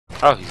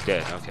Oh, he's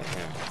dead. Okay.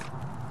 Yeah.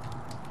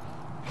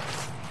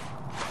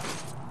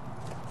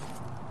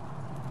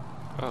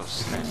 Oh,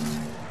 snap.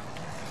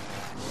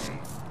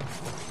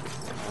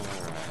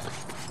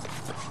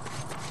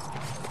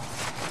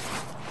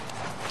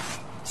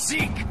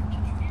 Zeke!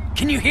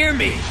 Can you hear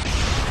me?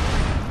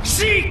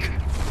 Zeke!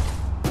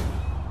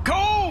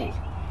 Cole!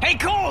 Hey,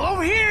 Cole,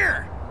 over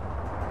here!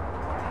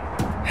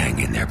 Hang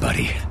in there,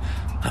 buddy.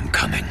 I'm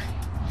coming.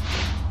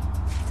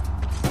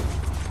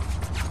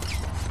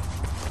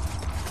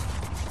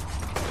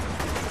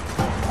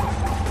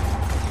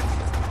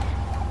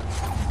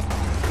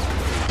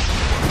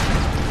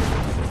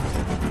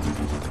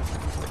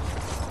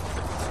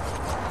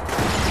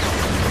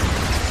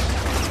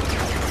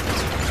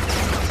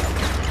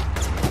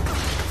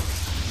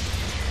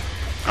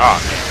 Oh,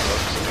 man.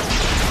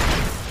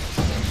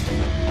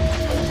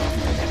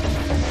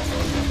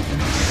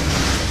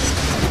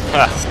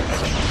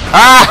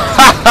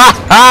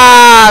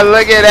 Ah!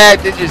 Look at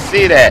that. Did you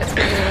see that?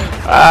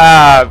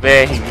 Ah,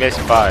 man, he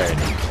misfired.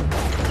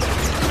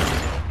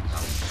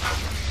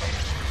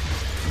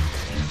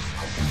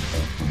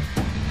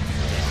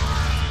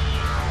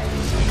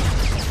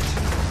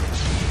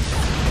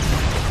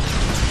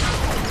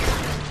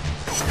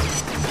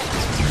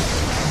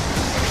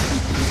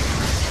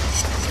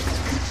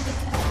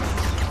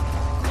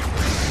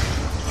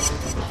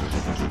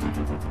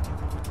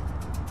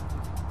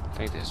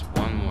 I think there's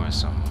one more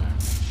somewhere.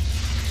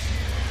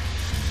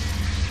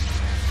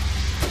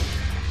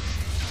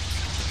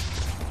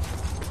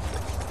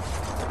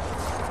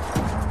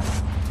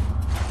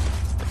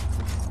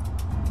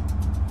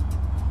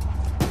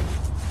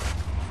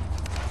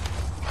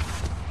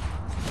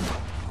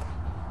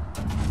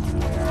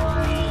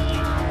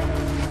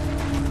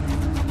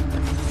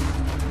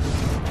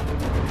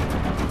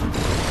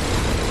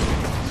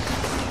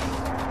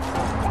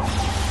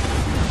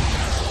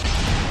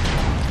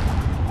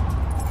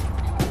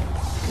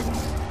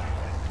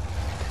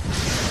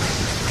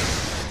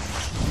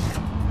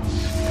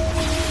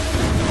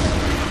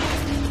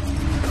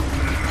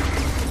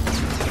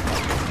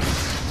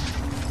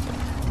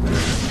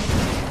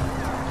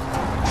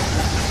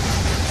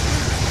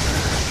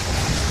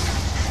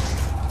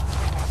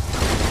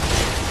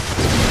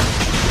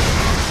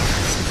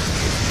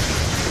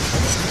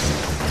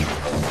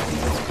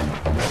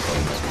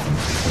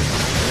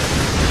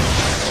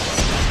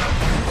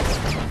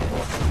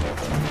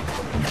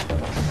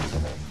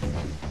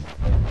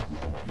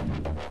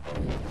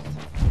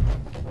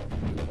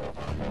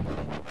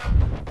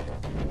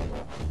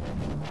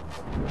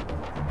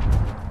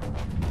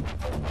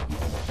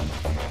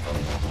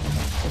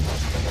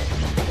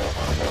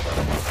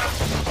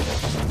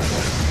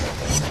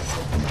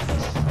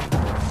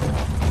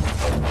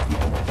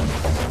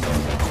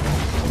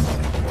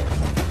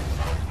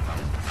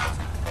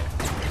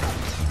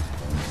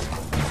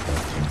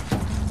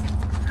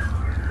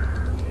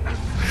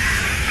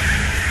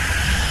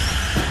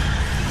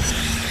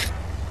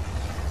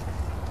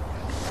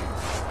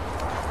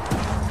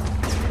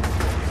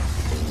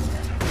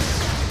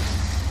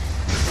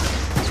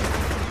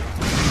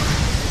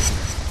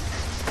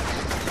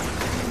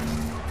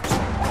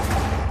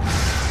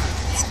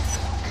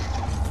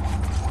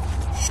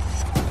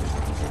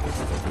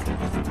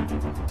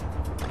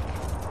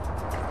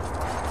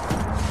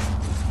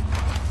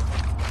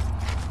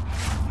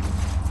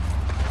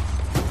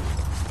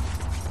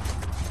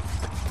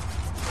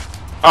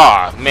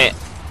 Oh man,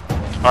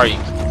 are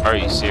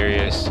you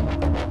serious?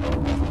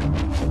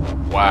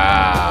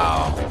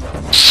 Wow.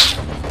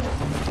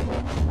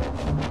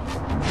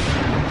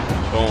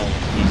 Boom,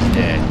 he's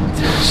dead.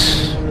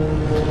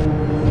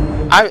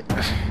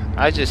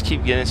 I just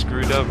keep getting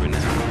screwed over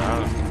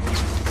now.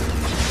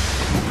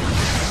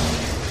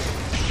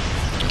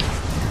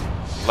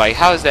 Like,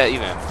 how is that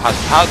even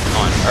possible? How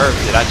on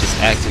earth did I just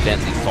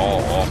accidentally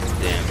fall off of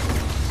them?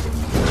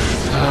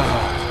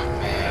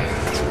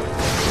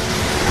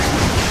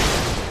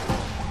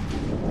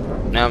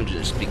 Now I'm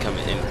just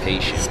becoming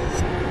impatient.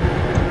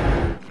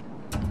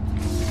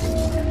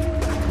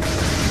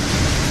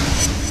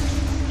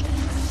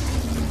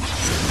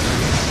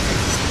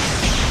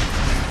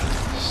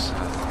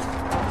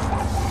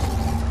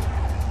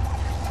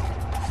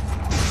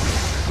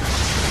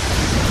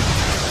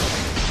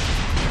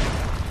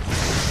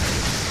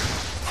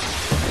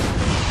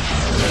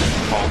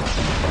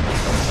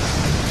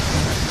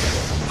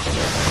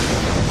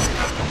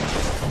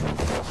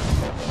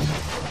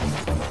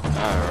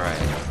 Alright,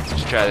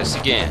 let's try this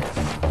again.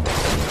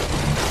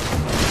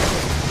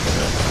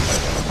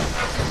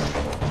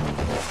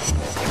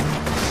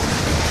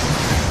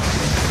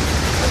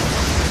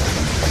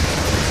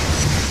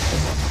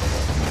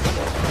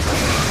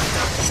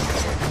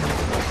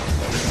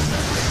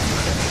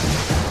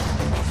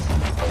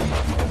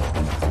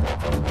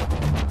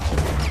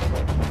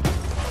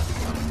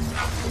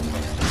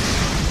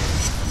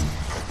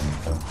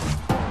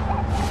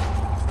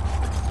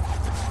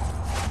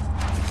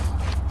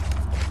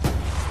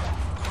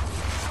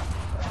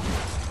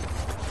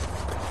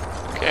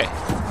 Okay,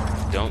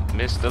 don't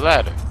miss the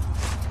ladder.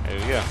 There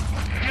we go.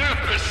 You're a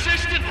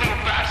persistent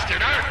little bastard.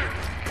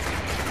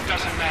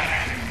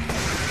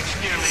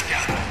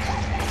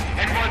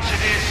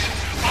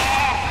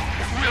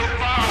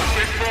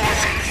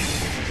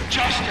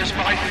 as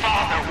my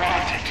father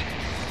wanted.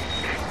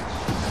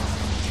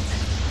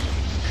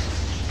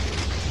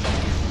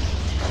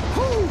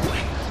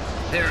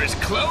 Whew! They're as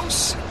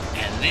close,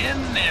 and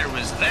then there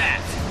was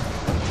that.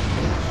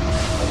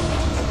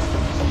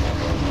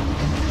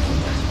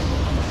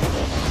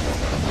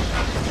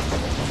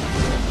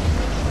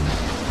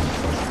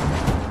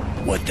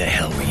 What the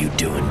hell were you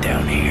doing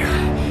down here?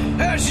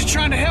 I was just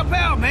trying to help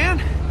out, man.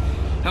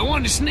 I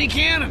wanted to sneak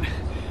in and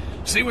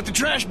see what the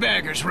trash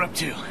baggers were up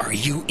to. Are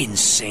you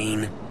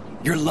insane?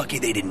 You're lucky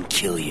they didn't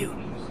kill you.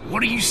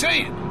 What are you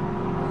saying?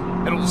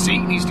 That old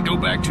Zeke needs to go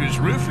back to his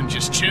roof and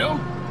just chill?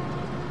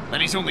 That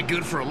he's only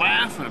good for a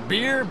laugh and a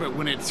beer, but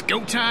when it's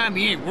go time,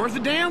 he ain't worth a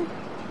damn?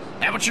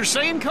 That what you're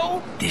saying,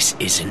 Cole? This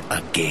isn't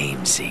a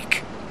game,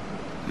 Zeke.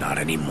 Not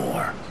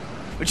anymore.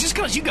 But just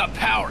because you got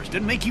powers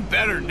doesn't make you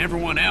better than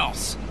everyone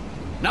else.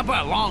 Not by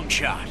a long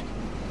shot.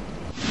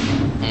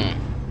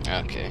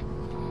 Okay.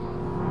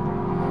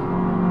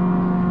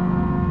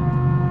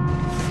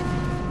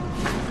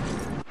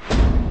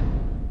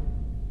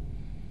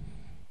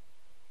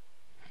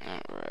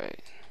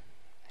 Alright.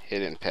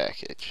 Hidden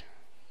package.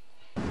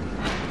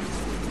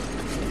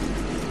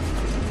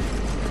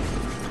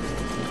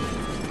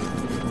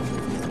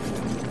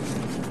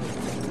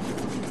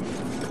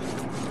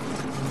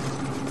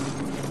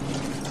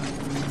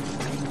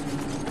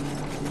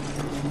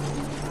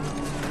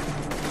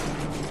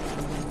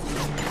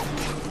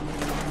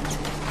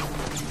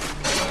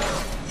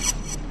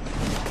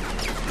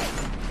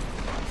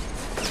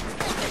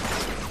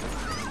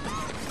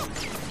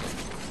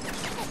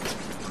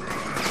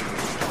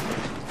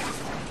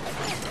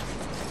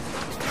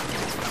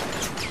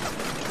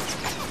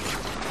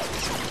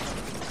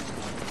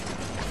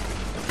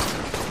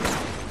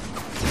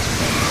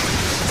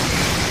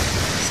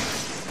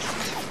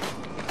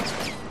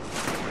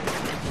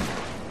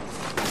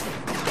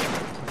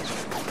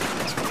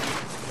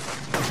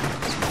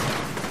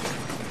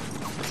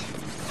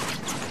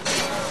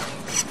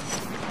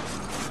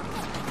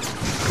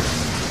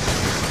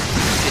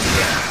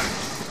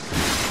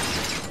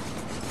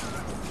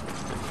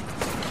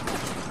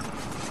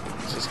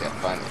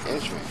 Find the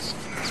entrance.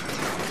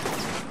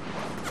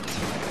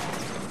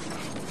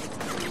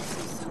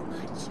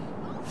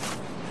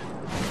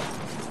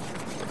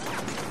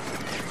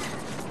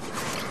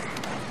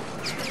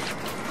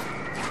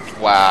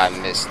 Wow, I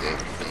missed it.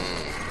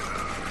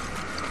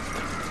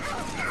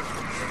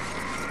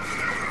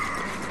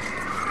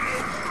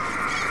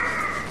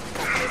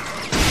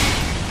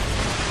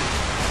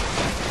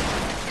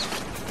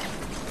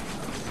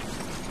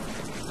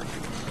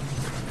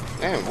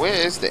 Man, where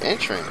is the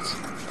entrance?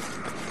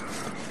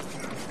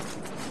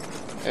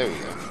 There we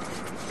go.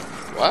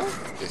 What?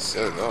 It's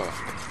so low.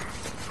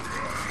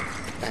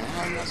 And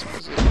how am I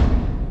supposed to...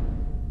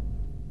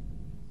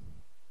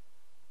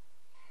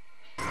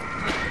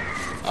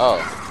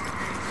 Oh.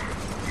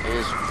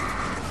 Here's...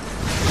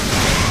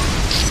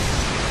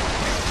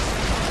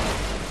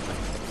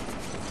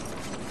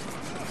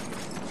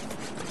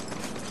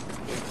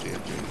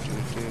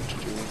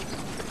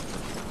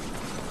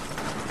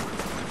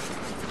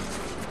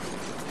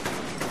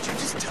 Did you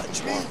just touch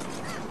me?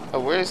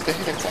 Oh, where's the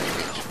hidden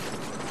package?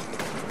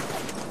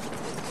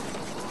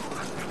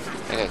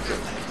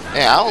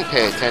 Yeah, I don't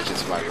pay attention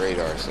to my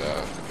radar, so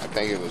I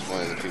think it was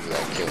one of the people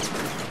that killed me.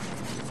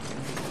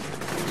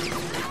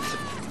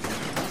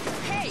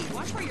 Hey,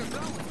 watch where you're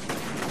going.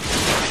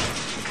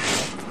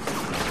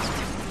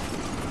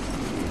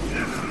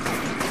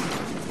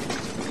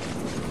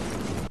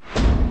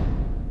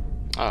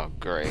 Oh,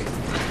 great.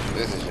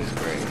 This is just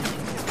great.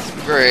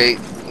 Great.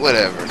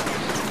 Whatever.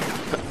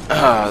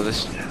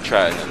 Let's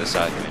try another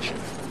side mission.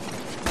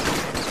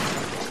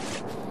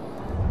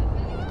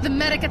 The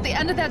medic at the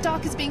end of that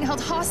dock is being held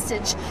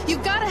hostage. You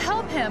gotta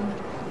help him.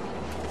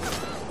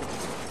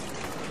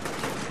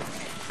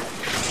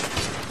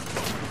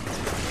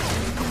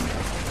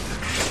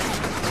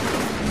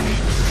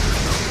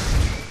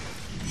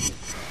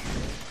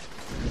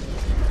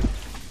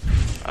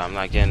 I'm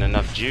not getting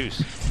enough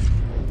juice.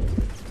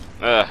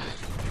 Ugh.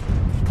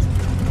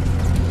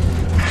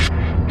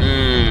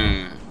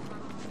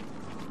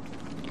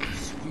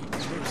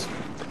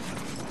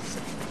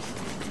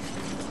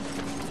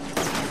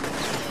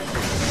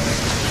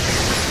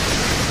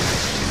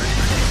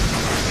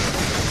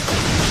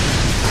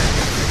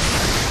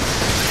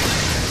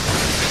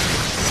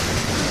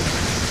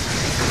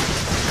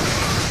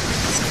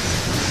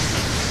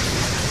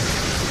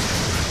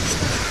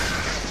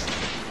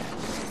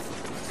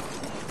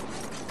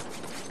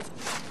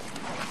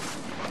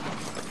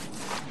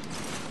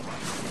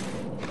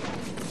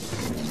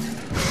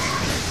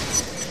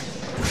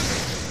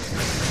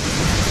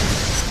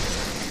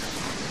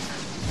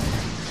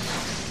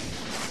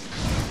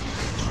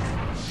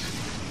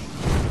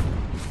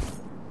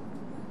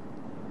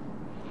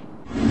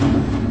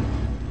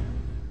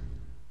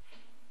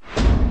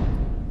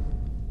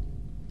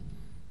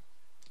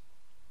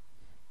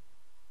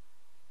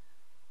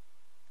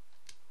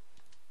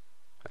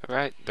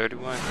 Alright,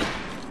 31.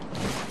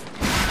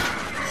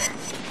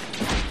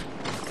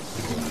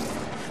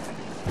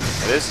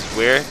 Now, this is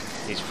weird.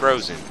 He's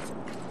frozen.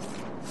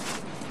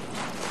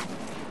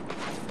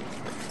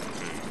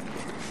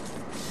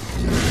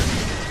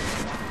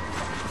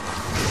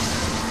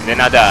 And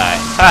then I die.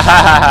 Ha ha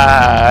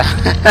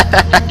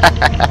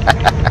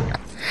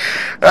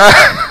ha!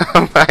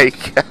 Oh my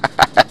god.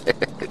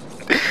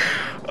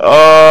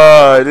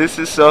 Oh, this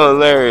is so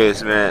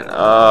hilarious, man.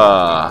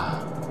 I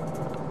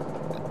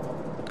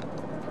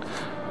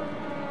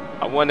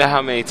wonder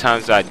how many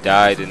times I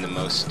died in the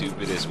most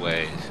stupidest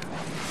ways.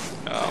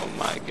 Oh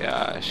my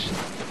gosh.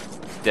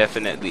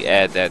 Definitely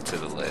add that to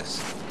the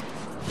list.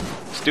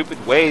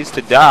 Stupid ways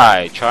to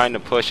die trying to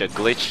push a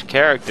glitched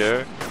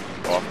character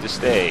off the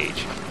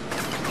stage.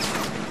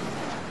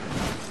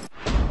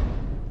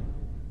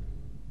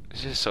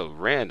 It's just so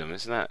random.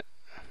 It's not.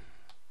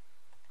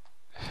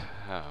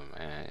 Oh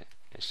man.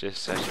 It's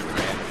just such a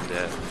random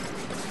death.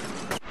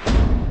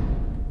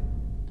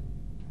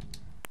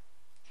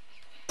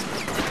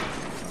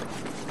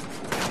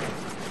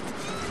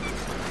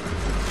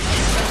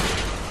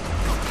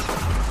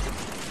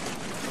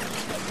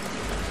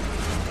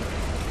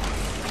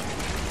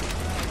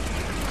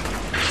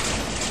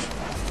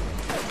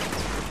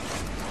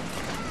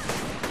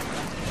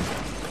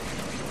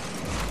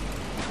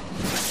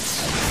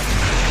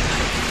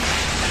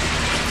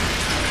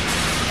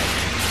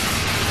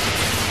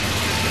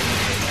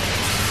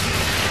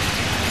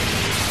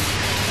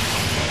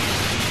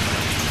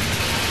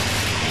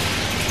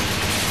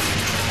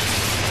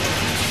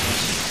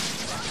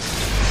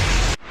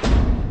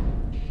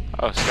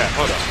 Oh snap,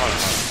 hold on.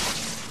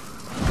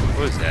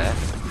 What is that?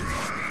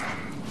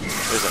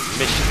 There's a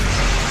mission.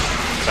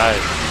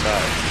 Side.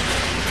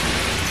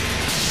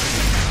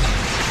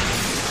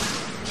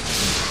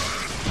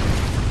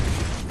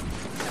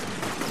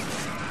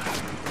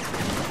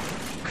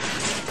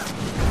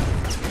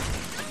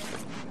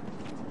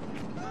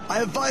 I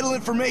have vital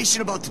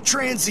information about the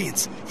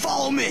transients.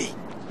 Follow me.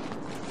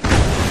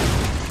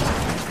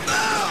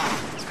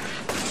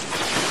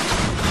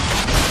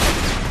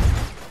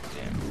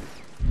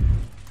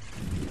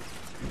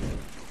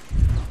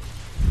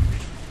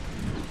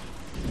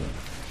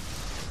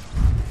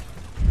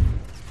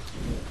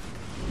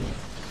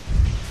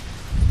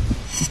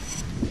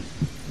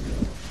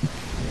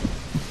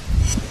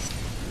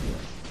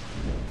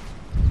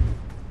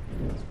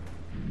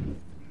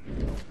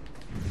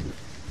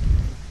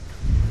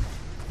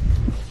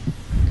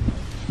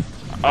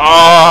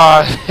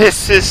 Oh,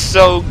 this is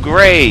so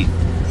great.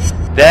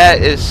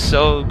 That is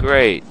so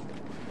great.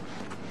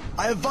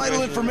 I have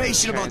vital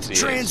information about the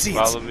transients.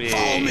 Follow me.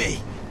 Follow me.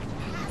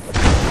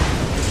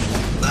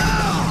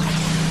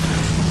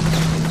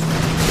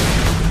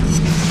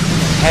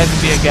 Has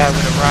to be a guy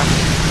with a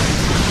rocket.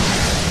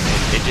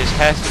 It just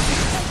has to be.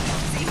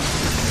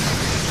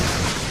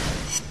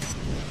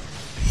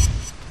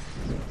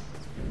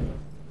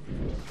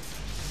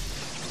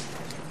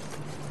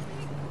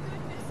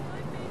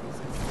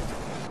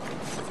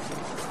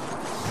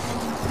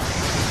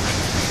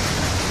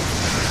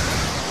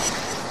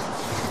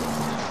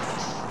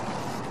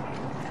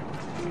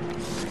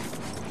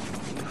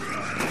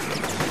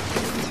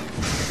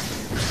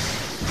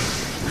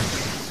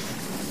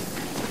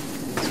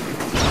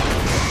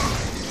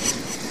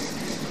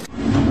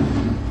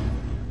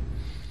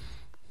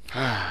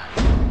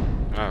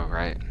 All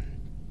right.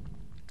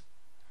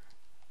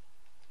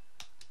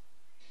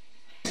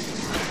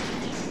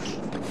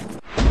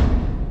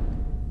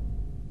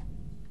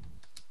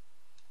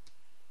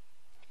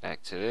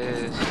 Back to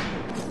this.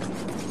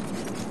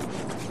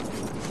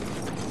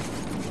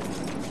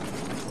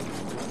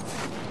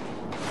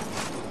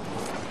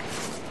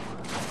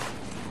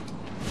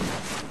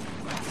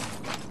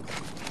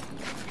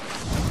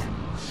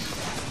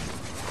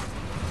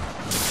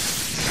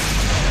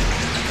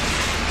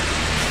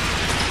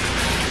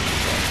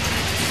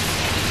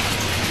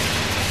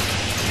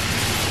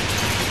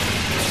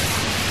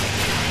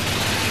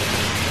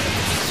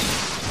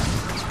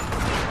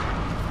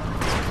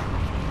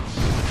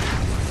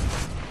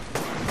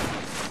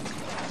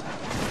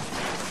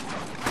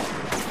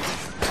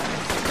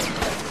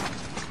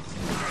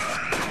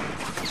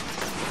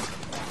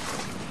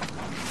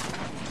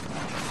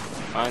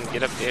 Come on,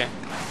 get up there.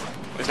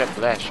 Where's that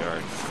blast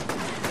shard?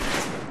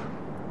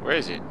 Where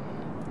is it?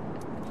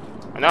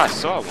 I know I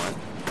saw one.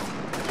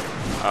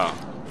 Oh.